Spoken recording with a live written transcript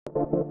It's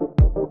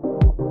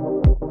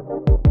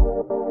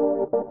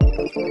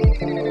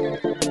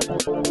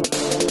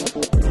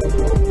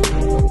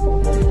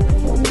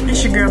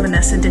your girl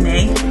Vanessa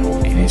Danae.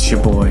 And it's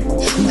your boy,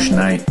 Swoosh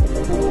Knight.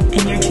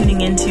 And you're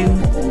tuning into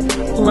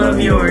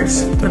Love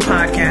Yours, the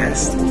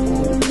podcast.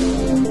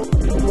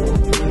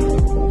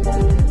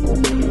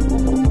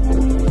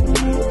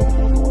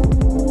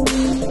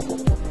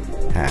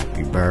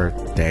 Happy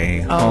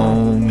birthday,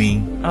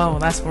 homie. Oh,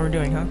 that's what we're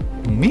doing, huh?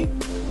 Me?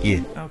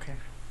 Yeah. Okay.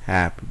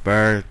 Happy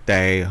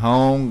birthday,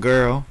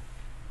 homegirl.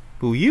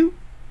 Who, you?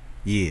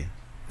 Yeah.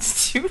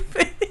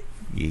 Stupid.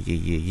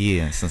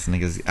 Yeah. Since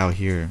niggas out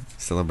here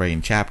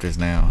celebrating chapters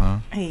now, huh?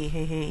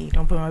 Hey.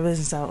 Don't put my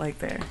business out like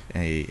that.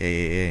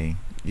 Hey.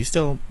 You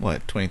still,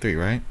 what, 23,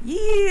 right?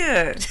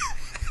 Yeah.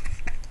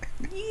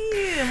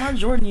 Yeah, my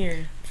Jordan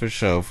year. For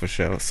sure.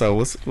 So,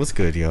 what's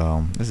good,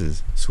 y'all? This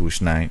is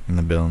Swoosh Knight in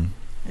the building.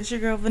 It's your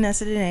girl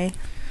Vanessa Danae.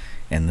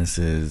 And this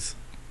is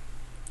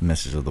the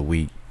message of the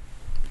week.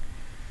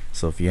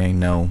 So if you ain't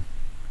know,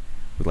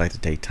 we'd like to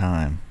take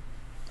time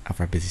out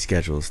of our busy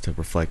schedules to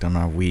reflect on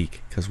our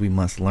week, because we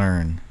must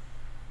learn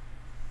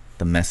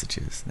the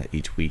messages that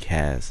each week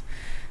has.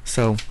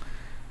 So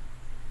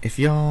if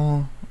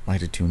y'all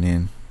like to tune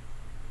in,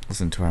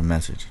 listen to our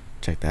message,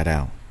 check that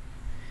out.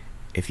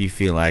 If you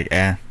feel like,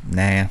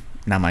 nah,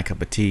 not my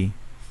cup of tea,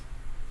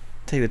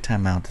 take the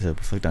time out to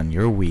reflect on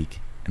your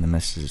week and the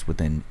messages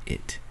within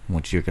it and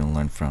what you're going to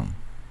learn from.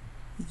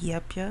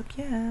 Yep.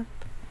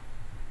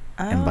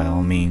 And by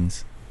all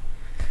means,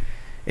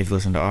 if you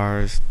listen to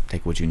ours,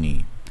 take what you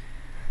need.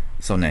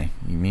 So, Nay,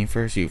 you mean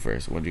first? You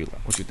first. What you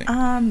think?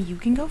 You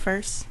can go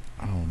first.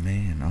 Oh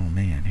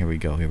man. Here we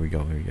go.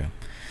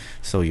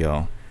 So,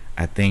 y'all,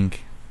 I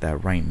think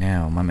that right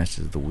now my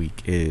message of the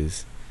week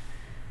is,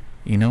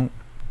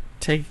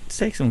 take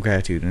some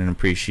gratitude and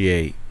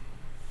appreciate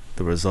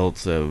the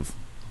results of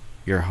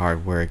your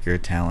hard work, your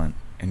talent,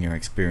 and your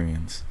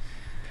experience.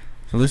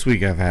 So this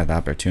week I've had the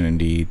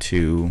opportunity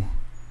to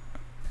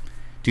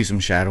do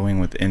some shadowing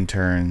with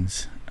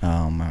interns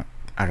at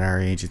our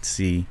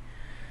agency,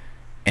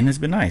 and it's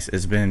been nice.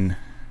 It's been,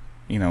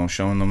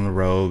 showing them the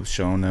ropes,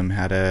 showing them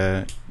how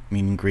to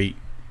meet and greet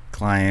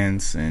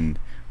clients, and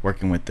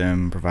working with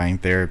them, providing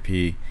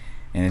therapy.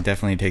 And it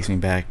definitely takes me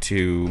back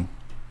to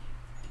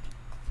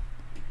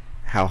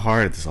how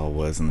hard this all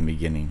was in the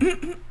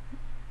beginning.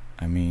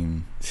 I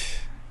mean,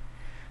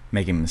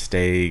 making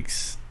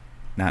mistakes,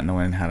 not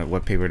knowing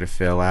what paper to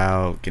fill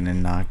out,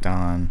 getting knocked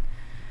on,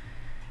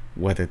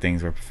 whether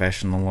things were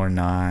professional or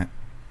not,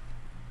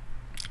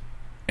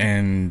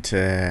 and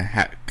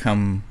to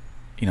coming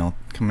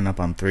up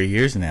on 3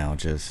 years now.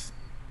 Just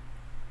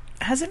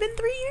has it been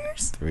 3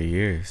 years? 3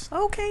 years.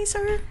 Okay,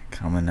 sir.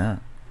 Coming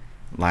up,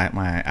 like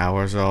my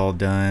hours are all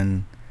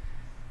done,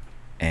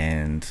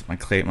 and my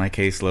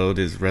caseload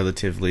is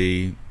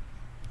relatively,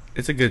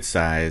 it's a good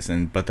size,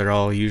 but they're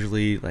all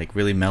usually like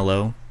really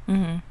mellow.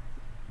 Mm-hmm.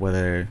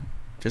 Whether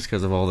just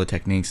because of all the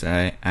techniques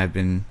I've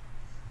been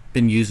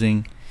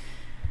using,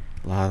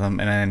 a lot of them,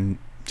 and then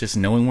just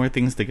knowing where to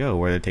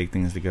take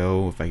things to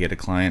go. If I get a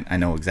client, I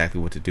know exactly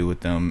what to do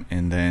with them,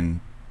 and then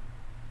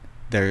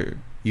they're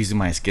using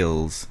my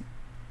skills,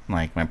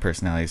 like my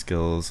personality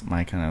skills,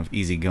 my kind of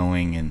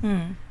easygoing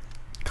and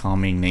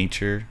calming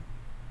nature,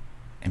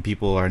 and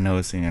people are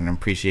noticing and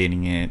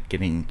appreciating it,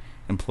 getting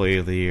employee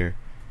of the year.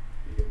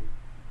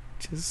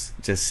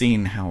 Just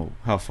seeing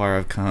how far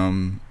I've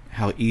come,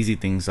 how easy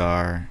things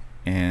are,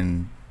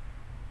 and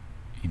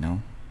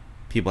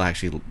people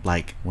actually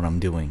like what I'm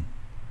doing.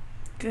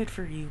 Good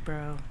for you,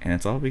 bro. And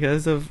it's all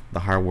because of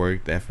the hard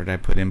work, the effort I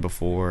put in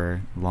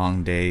before,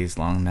 long days,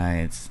 long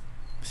nights,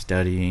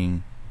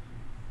 studying,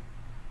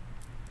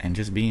 and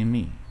just being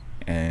me,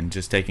 and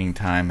just taking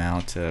time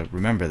out to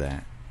remember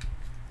that.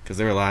 Because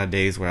there were a lot of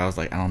days where I was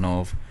like, I don't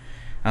know if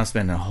I'm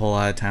spending a whole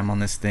lot of time on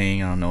this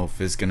thing. I don't know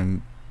if it's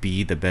gonna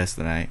be the best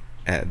the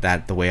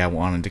way I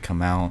wanted to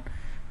come out.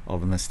 All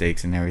the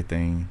mistakes and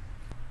everything.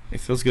 It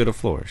feels good to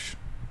flourish.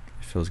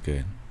 It feels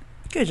good.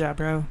 Good job,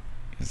 bro.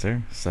 Yes,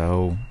 sir.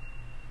 So,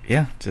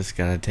 yeah, just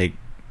gotta take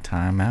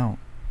time out,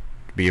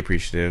 be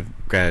appreciative,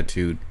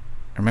 gratitude.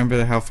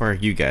 Remember how far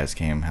you guys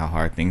came, how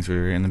hard things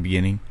were in the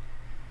beginning,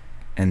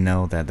 and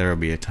know that there will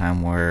be a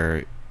time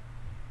where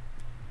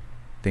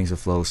things will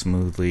flow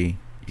smoothly.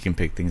 You can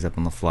pick things up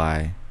on the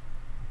fly.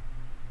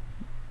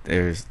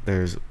 There's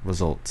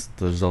results.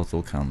 The results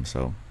will come.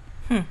 So,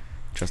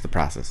 trust the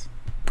process.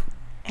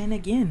 And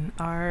again,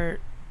 our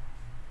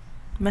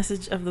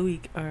message of the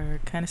week are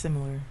kind of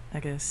similar, I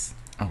guess.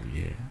 Oh,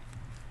 yeah.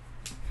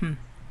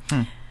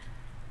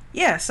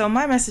 Yeah, so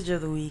my message of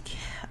the week,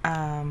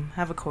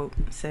 have a quote.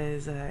 It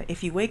says,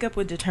 if you wake up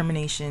with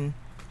determination,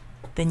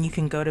 then you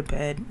can go to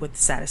bed with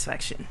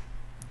satisfaction.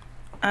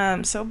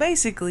 So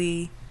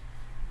basically,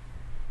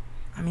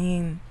 I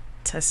mean,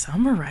 to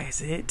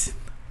summarize it,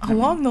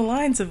 along the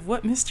lines of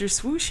what Mr.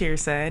 Swoosh here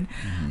said,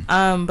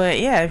 but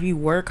yeah, if you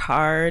work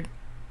hard,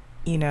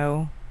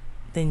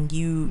 then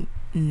you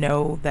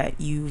know that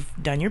you've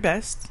done your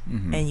best,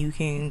 and you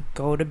can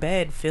go to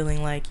bed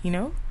feeling like,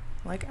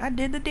 like I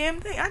did the damn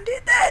thing. I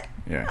did that.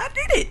 Yeah. I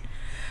did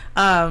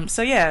it.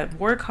 So yeah,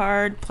 work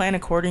hard, plan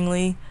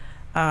accordingly.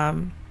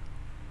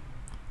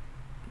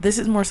 This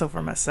is more so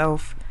for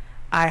myself.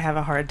 I have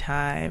a hard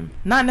time,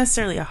 not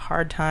necessarily a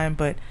hard time,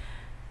 but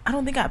I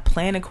don't think I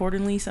plan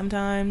accordingly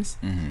sometimes.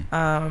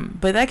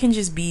 But that can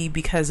just be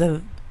because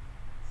of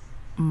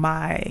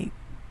my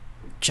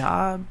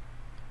job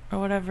or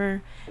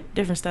whatever.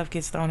 Different stuff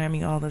gets thrown at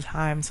me all the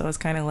time, so it's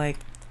kind of like,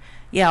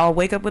 yeah, I'll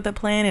wake up with a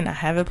plan and I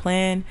have a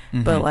plan,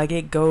 but like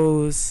it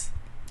goes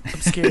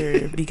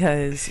obscure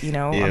because, you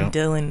know, I'm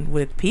dealing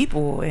with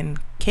people and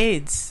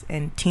kids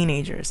and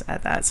teenagers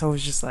at that, so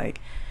it's just like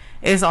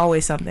it's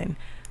always something.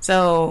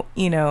 So,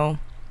 you know,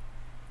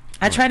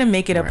 I try to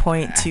make it a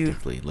point to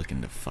actively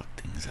looking to fuck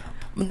things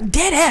up.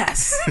 Dead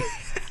ass.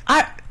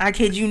 I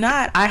kid you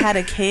not. I had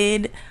a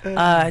kid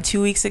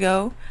 2 weeks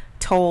ago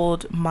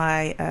told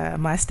my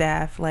my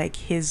staff like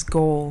his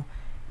goal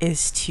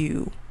is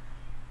to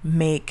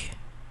make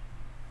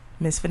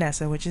Miss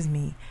Vanessa, which is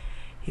me.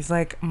 He's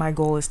like, my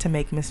goal is to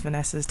make Miss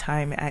Vanessa's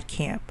time at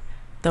camp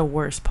the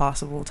worst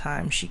possible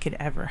time she could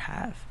ever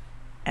have,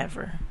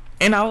 ever.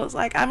 And I was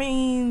like, I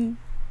mean,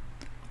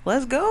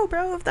 let's go,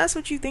 bro, if that's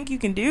what you think you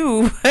can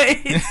do.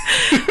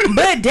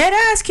 But dead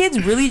ass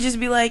kids really just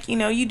be like, you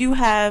know, you do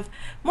have,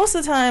 most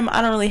of the time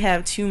I don't really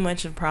have too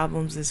much of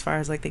problems as far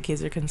as like the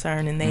kids are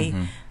concerned, and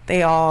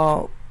they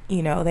all,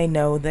 you know, they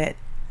know that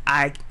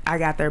I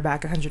got their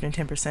back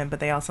 110%, but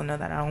they also know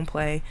that I don't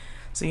play.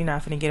 So you're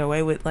not gonna get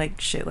away with like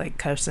shit like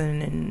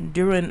cussing and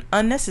doing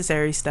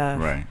unnecessary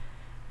stuff. Right.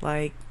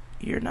 Like,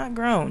 you're not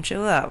grown.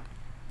 Chill out.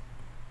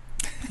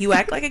 You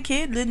act like a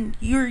kid, then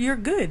you're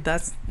good.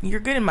 You're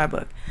good in my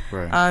book.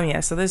 Right. Yeah,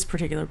 so this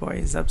particular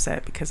boy is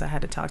upset because I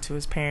had to talk to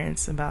his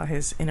parents about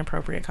his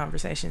inappropriate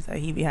conversations that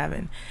he be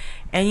having.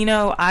 And you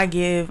know, I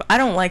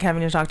don't like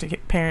having to talk to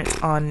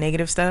parents on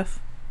negative stuff.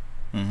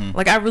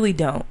 Like, I really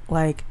don't.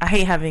 Like, I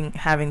hate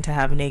having to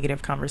have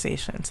negative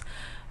conversations.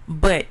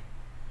 But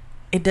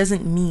it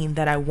doesn't mean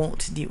that I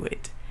won't do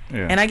it.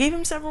 Yeah. And I gave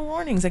him several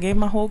warnings. I gave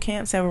my whole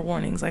camp several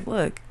warnings. Like,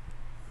 look,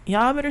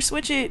 y'all better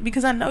switch it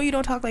because I know you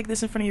don't talk like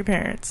this in front of your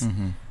parents.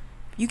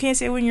 You can't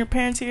say it when your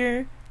parents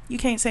here. You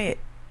can't say it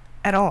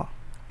at all.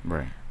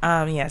 Right.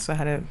 Yeah, so I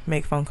had to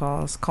make phone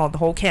calls. Called the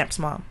whole camp's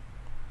mom.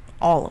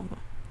 All of them.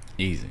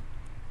 Easy.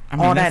 I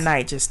mean, all that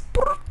night, just...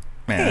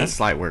 Man, hey. That's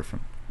slight work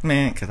from...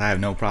 Man, because I have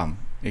no problem.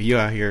 If you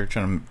out here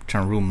trying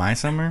to ruin my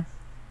summer...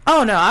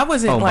 Oh, no, I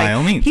wasn't like... by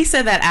all means. He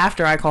said that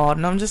after I called,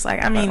 and I'm just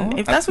like, I mean,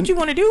 if that's what you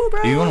want to do,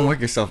 bro... You want to work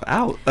yourself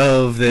out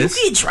of this...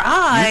 You can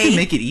try. You can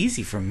make it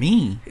easy for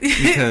me.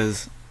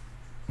 Because,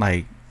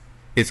 like,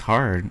 it's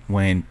hard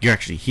when you're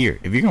actually here.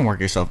 If you're going to work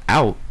yourself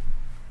out...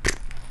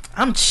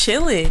 I'm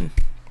chilling.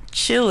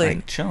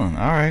 Like, chilling.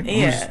 All right.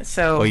 Yeah,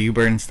 so... Well, you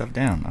burning stuff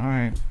down. All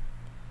right.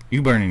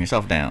 You burning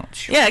yourself down.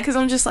 Yeah, because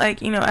I'm just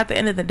like, you know, at the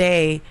end of the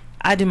day,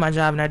 I do my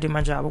job and I do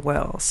my job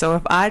well. So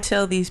if I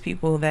tell these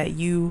people that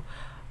you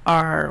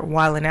are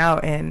wilding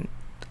out and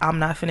I'm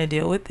not finna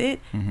deal with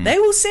it, they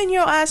will send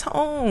your ass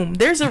home.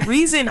 There's a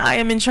reason I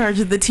am in charge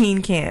of the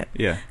teen camp.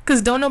 Yeah.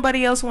 Because don't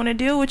nobody else want to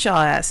deal with y'all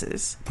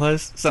asses.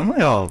 Plus, some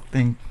of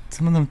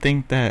them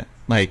think that,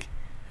 like,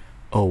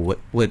 oh,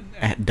 what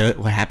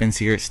happens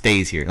here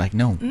stays here. Like,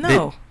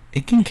 no.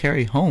 It can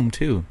carry home,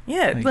 too.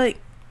 Yeah, like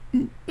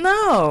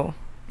no.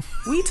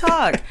 We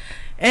talk.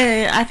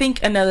 And I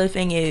think another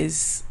thing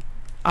is,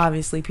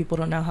 obviously, people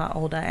don't know how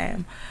old I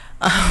am.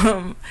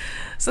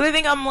 So they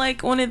think I'm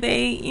like one of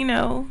they, you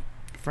know,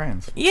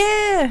 friends.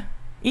 Yeah.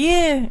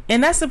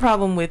 And that's the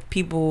problem with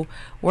people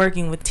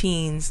working with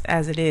teens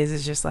as it is.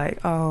 It's just like,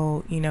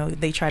 oh, you know,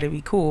 they try to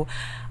be cool.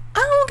 I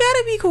don't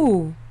gotta be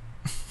cool.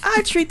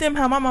 I treat them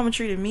how my mama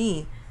treated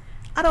me.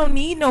 I don't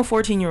need no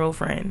 14-year-old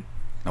friend.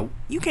 Nope.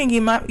 You can't be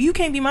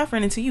my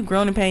friend until you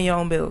grown and paying your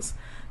own bills.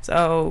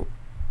 So,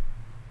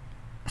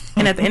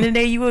 and at the end of the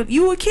day,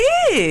 you a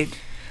kid.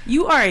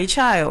 You are a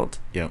child.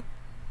 Yep.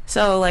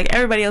 So, like,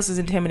 everybody else is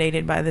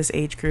intimidated by this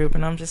age group,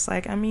 and I'm just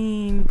like, I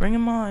mean, bring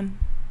them on.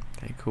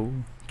 Okay, cool.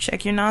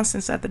 Check your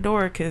nonsense at the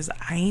door, because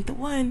I ain't the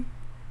one.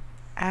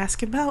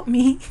 Ask about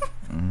me.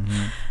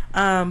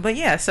 But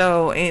yeah,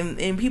 so,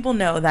 and people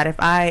know that if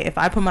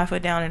I put my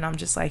foot down and I'm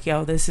just like,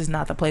 yo, this is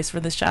not the place for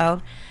this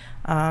child,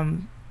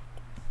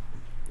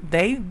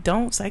 they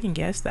don't second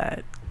guess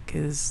that,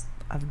 because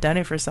I've done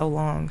it for so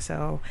long.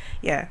 So,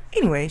 yeah.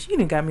 Anyways, you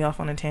done got me off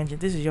on a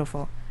tangent. This is your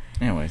fault.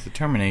 Anyways,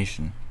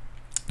 determination,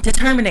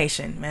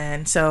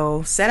 man.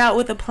 So set out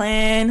with a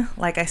plan.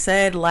 Like I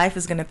said, life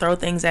is going to throw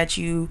things at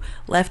you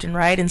left and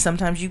right, and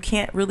sometimes you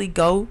can't really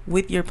go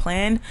with your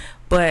plan.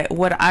 But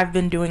what I've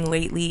been doing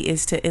lately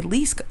is to at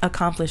least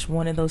accomplish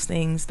one of those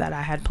things that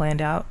I had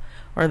planned out,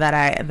 or that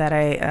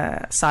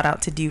I sought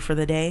out to do for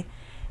the day.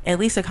 At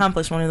least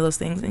accomplish one of those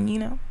things, and you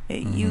know,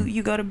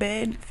 you go to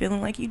bed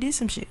feeling like you did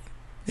some shit.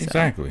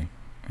 Exactly.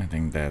 I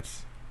think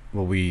that's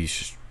what we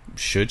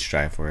should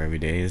strive for every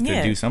day, is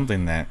to do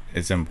something that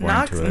is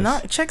important to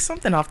us. Check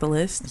something off the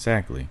list.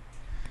 Exactly.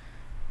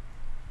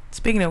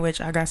 Speaking of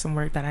which, I got some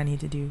work that I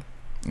need to do.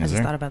 I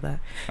just thought about that.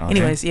 Okay.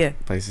 Anyways, yeah.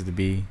 Places to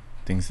be,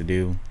 things to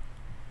do,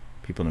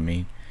 people to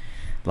meet.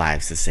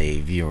 lives to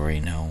save. You already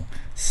know.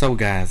 So,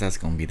 guys, that's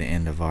going to be the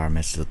end of our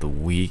message of the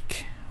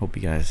week. Hope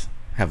you guys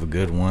have a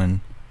good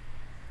one.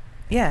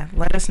 Yeah,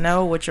 let us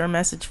know what your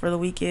message for the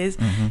week is.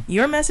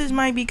 Your message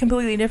might be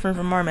completely different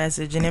from our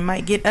message, and it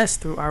might get us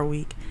through our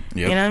week.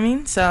 Yep. You know what I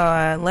mean?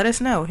 So let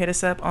us know. Hit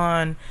us up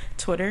on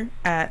Twitter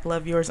at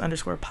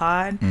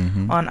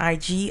loveyours_pod, on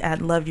IG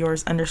at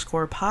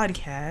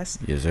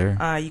loveyours_podcast. Yes,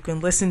 sir. You can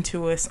listen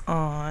to us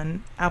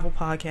on Apple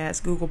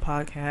Podcasts, Google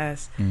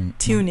Podcasts,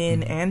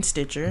 TuneIn, and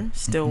Stitcher.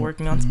 Still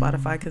working on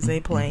Spotify because they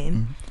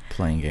playing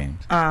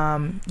games.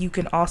 You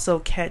can also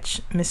catch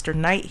Mr.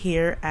 Knight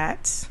here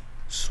at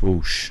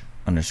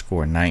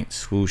swoosh_Knight,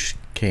 swoosh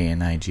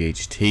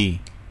KNIGHT.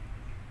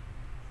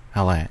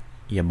 Holla at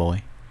ya,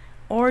 boy.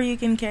 Or you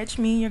can catch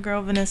me, your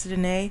girl Vanessa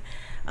Danae,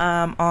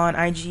 on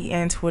IG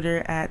and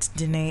Twitter at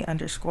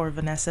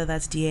Danae_Vanessa.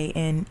 That's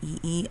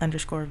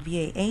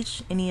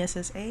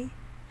DANEE_VAHNESSA.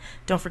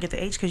 Don't forget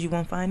the H because you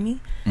won't find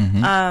me.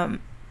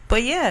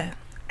 But yeah,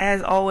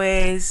 as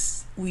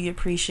always, we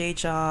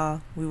appreciate y'all.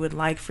 We would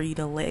like for you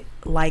to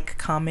like,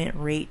 comment,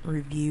 rate,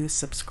 review,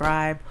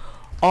 subscribe,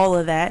 all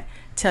of that.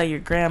 Tell your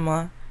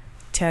grandma,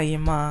 tell your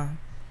mom,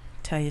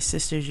 tell your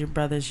sisters, your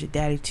brothers, your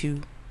daddy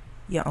too,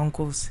 your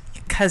uncles,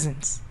 your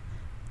cousins.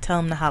 Tell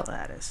them to holler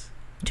at us.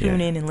 Tune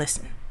in and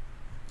listen.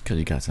 Because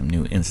you got some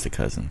new Insta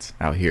cousins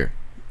out here.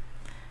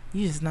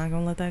 You just not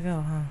going to let that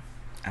go, huh?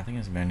 I think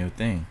it's a brand new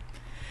thing.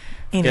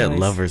 Anyways. Yeah,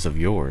 lovers of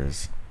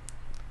yours.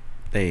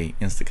 They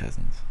Insta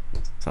cousins.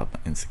 It's all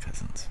about Insta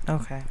cousins.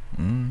 Okay.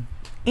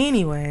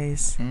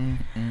 Anyways.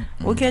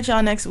 We'll catch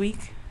y'all next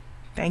week.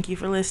 Thank you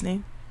for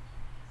listening.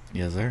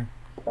 Yes, sir.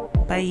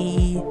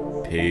 Bye.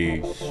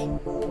 Peace.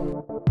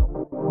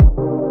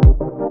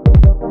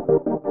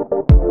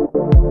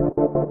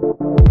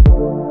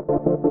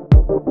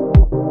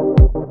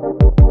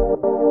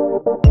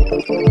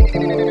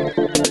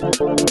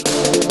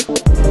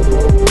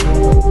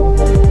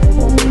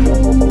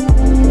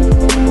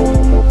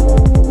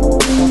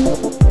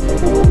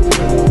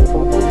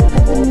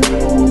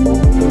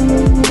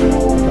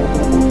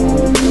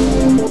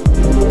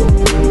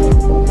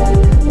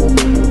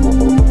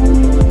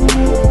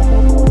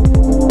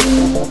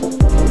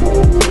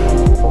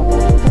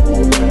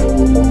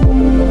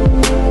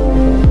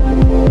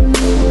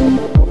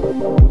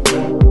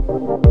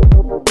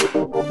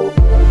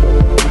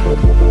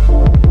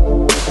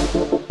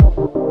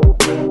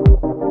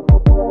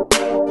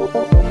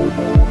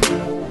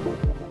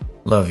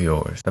 Love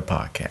Yours, the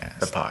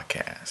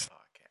podcast.